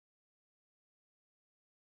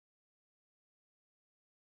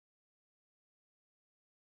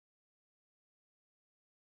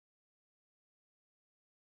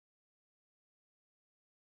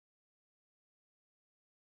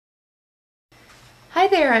Hi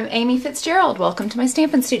there, I'm Amy Fitzgerald. Welcome to my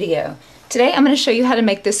Stampin' Studio. Today I'm going to show you how to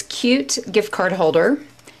make this cute gift card holder,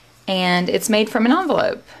 and it's made from an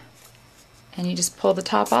envelope. And you just pull the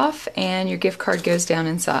top off and your gift card goes down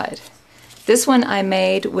inside. This one I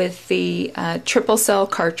made with the triple cell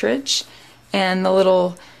cartridge and the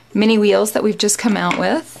little mini wheels that we've just come out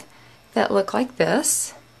with that look like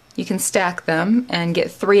this. You can stack them and get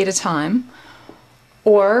 3 at a time.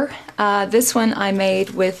 Or this one I made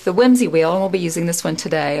with the Whimsy wheel, and we'll be using this one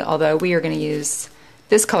today, although we are going to use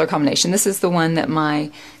this color combination. This is the one that my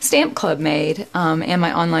stamp club made and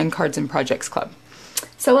my online cards and projects club.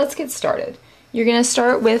 So let's get started. You're going to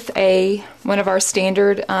start with one of our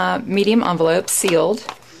standard medium envelopes, sealed,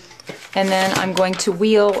 and then I'm going to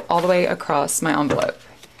wheel all the way across my envelope.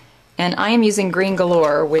 And I am using Green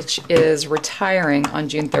Galore, which is retiring on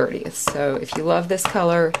June 30th. So if you love this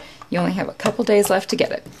color, you only have a couple days left to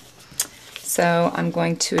get it. So I'm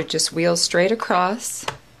going to just wheel straight across.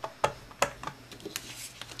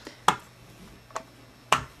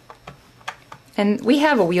 And we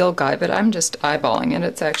have a wheel guide, but I'm just eyeballing it.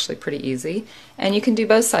 It's actually pretty easy. And you can do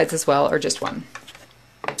both sides as well, or just one.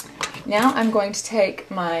 Now I'm going to take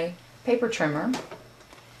my paper trimmer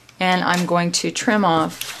and I'm going to trim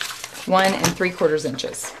off 1 3/4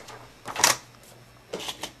 inches.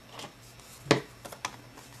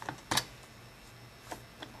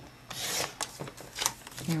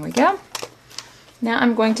 There we go. Now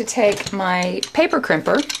I'm going to take my paper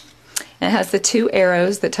crimper, and it has the 2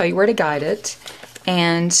 arrows that tell you where to guide it,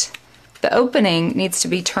 and the opening needs to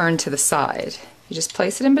be turned to the side. You just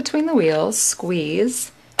place it in between the wheels,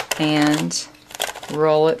 squeeze, and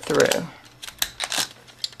roll it through.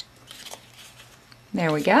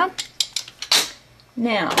 There we go.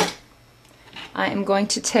 Now I am going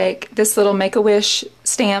to take this little Make-A-Wish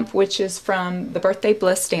stamp, which is from the Birthday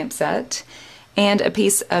Bliss stamp set, and a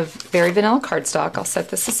piece of very vanilla cardstock. I'll set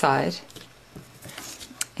this aside.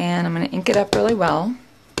 And I'm going to ink it up really well.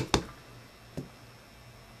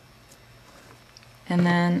 And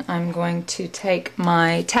then I'm going to take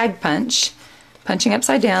my tag punch, punching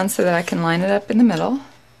upside down so that I can line it up in the middle.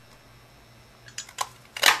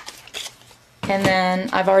 And then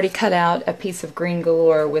I've already cut out a piece of Green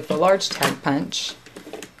Galore with a large tag punch.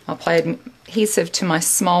 I'll apply adhesive to my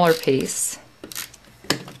smaller piece.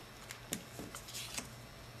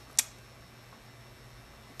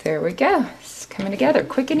 There we go. It's coming together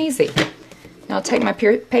quick and easy. Now I'll take my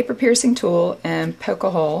paper piercing tool and poke a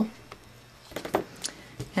hole.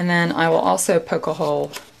 And then I will also poke a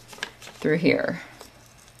hole through here.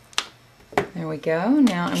 There we go.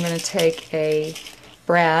 Now I'm going to take a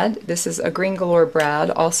brad. This is a Green Galore brad,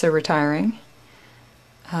 also retiring.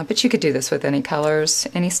 But you could do this with any colors,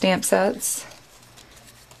 any stamp sets.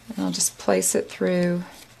 And I'll just place it through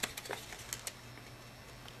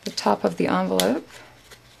the top of the envelope.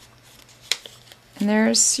 And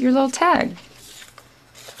there's your little tag.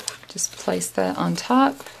 Just place that on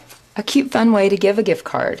top. A cute, fun way to give a gift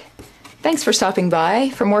card. Thanks for stopping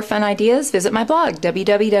by. For more fun ideas, visit my blog,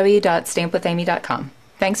 www.stampwithamy.com.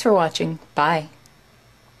 Thanks for watching. Bye.